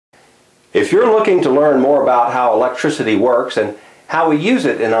If you're looking to learn more about how electricity works and how we use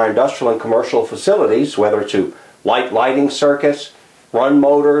it in our industrial and commercial facilities, whether to light lighting circuits, run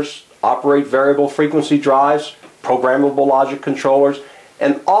motors, operate variable frequency drives, programmable logic controllers,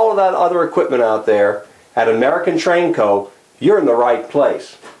 and all of that other equipment out there at American Train Co., you're in the right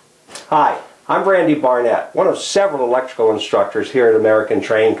place. Hi, I'm Randy Barnett, one of several electrical instructors here at American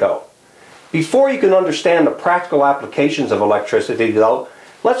Train Co. Before you can understand the practical applications of electricity, though,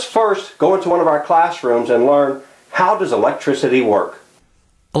 let's first go into one of our classrooms and learn, how does electricity work?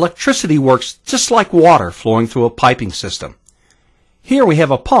 Electricity works just like water flowing through a piping system. Here we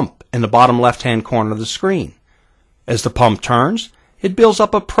have a pump in the bottom left-hand corner of the screen. As the pump turns, it builds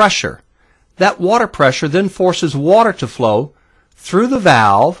up a pressure. That water pressure then forces water to flow through the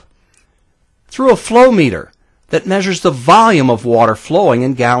valve, through a flow meter that measures the volume of water flowing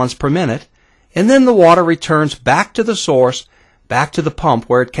in gallons per minute, and then the water returns back to the source, back to the pump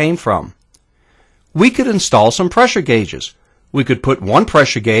where it came from. We could install some pressure gauges. We could put one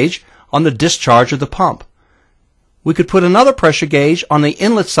pressure gauge on the discharge of the pump. We could put another pressure gauge on the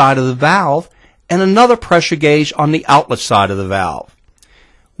inlet side of the valve and another pressure gauge on the outlet side of the valve.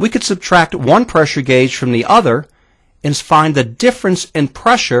 We could subtract one pressure gauge from the other and find the difference in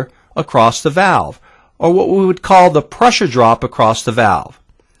pressure across the valve, or what we would call the pressure drop across the valve.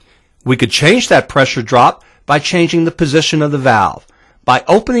 We could change that pressure drop by changing the position of the valve. By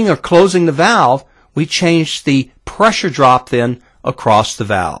opening or closing the valve, we change the pressure drop then across the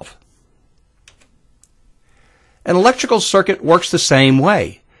valve. An electrical circuit works the same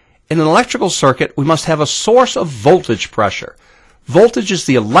way. In an electrical circuit, we must have a source of voltage pressure. Voltage is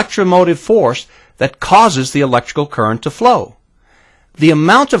the electromotive force that causes the electrical current to flow. The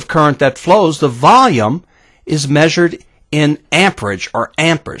amount of current that flows, the volume, is measured in amperage or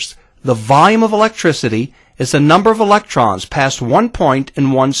amperes. The volume of electricity is the number of electrons past 1 point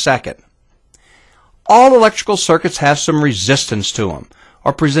in 1 second. All electrical circuits have some resistance to them,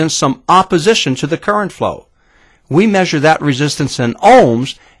 or present some opposition to the current flow. We measure that resistance in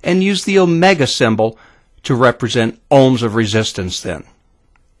ohms and use the omega symbol to represent ohms of resistance then.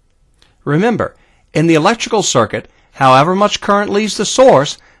 Remember, in the electrical circuit, however much current leaves the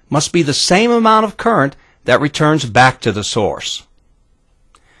source must be the same amount of current that returns back to the source.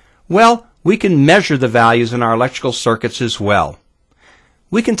 Well, we can measure the values in our electrical circuits as well.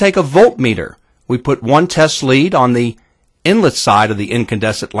 We can take a voltmeter. We put one test lead on the inlet side of the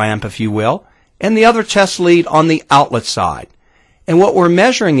incandescent lamp, if you will, and the other test lead on the outlet side. And what we're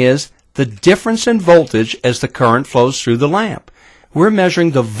measuring is the difference in voltage as the current flows through the lamp. We're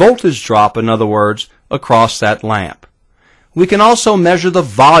measuring the voltage drop, in other words, across that lamp. We can also measure the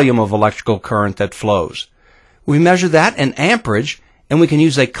volume of electrical current that flows. We measure that in amperage, and we can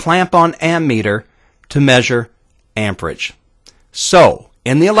use a clamp-on ammeter to measure amperage. So,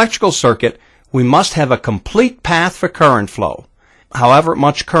 in the electrical circuit, we must have a complete path for current flow. However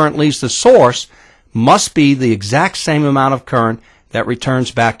much current leaves the source must be the exact same amount of current that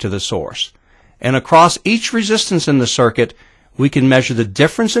returns back to the source. And across each resistance in the circuit, we can measure the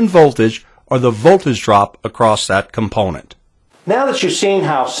difference in voltage or the voltage drop across that component. Now that you've seen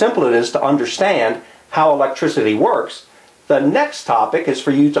how simple it is to understand how electricity works, the next topic is for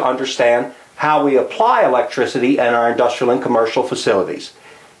you to understand how we apply electricity in our industrial and commercial facilities.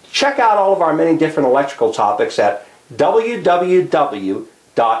 Check out all of our many different electrical topics at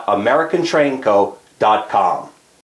www.americantrainco.com.